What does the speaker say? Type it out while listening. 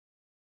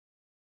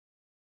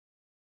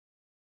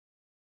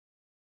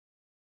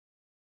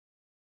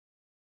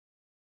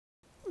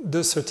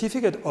The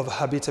Certificate of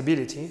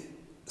Habitability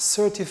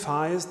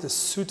certifies the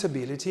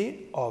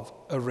suitability of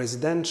a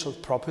residential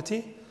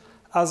property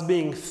as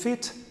being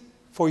fit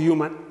for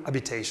human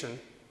habitation.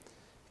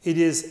 It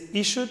is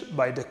issued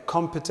by the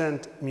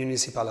competent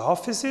municipal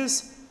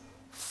offices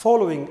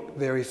following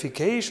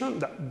verification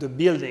that the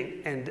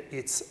building and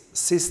its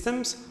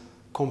systems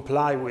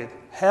comply with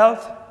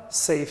health,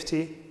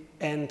 safety,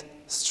 and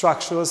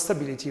structural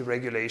stability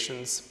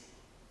regulations.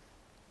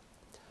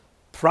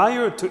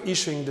 Prior to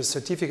issuing the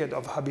Certificate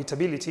of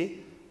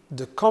Habitability,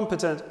 the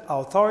competent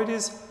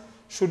authorities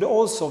should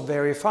also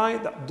verify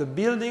that the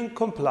building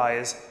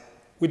complies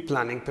with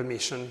planning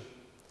permission.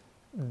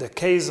 The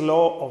case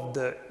law of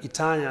the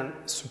Italian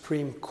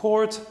Supreme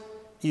Court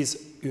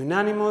is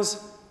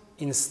unanimous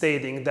in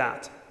stating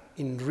that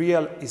in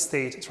real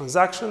estate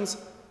transactions,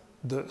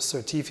 the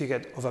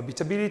Certificate of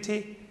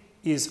Habitability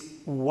is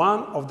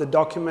one of the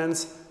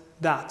documents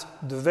that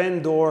the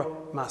vendor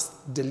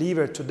must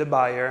deliver to the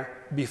buyer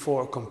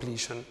before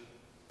completion.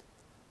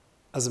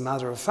 As a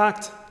matter of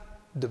fact,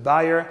 the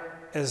buyer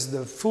has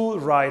the full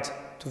right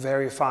to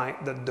verify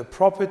that the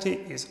property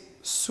is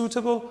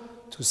suitable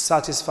to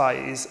satisfy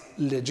his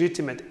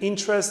legitimate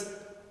interest,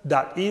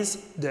 that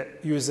is, the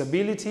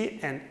usability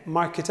and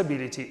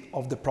marketability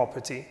of the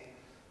property.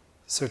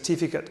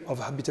 Certificate of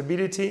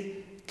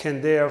Habitability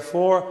can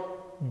therefore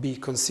be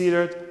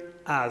considered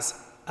as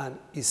an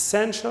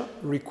essential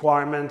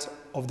requirement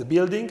of the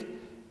building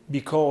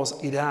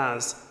because it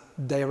has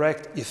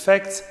direct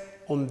effects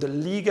on the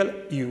legal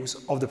use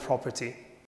of the property.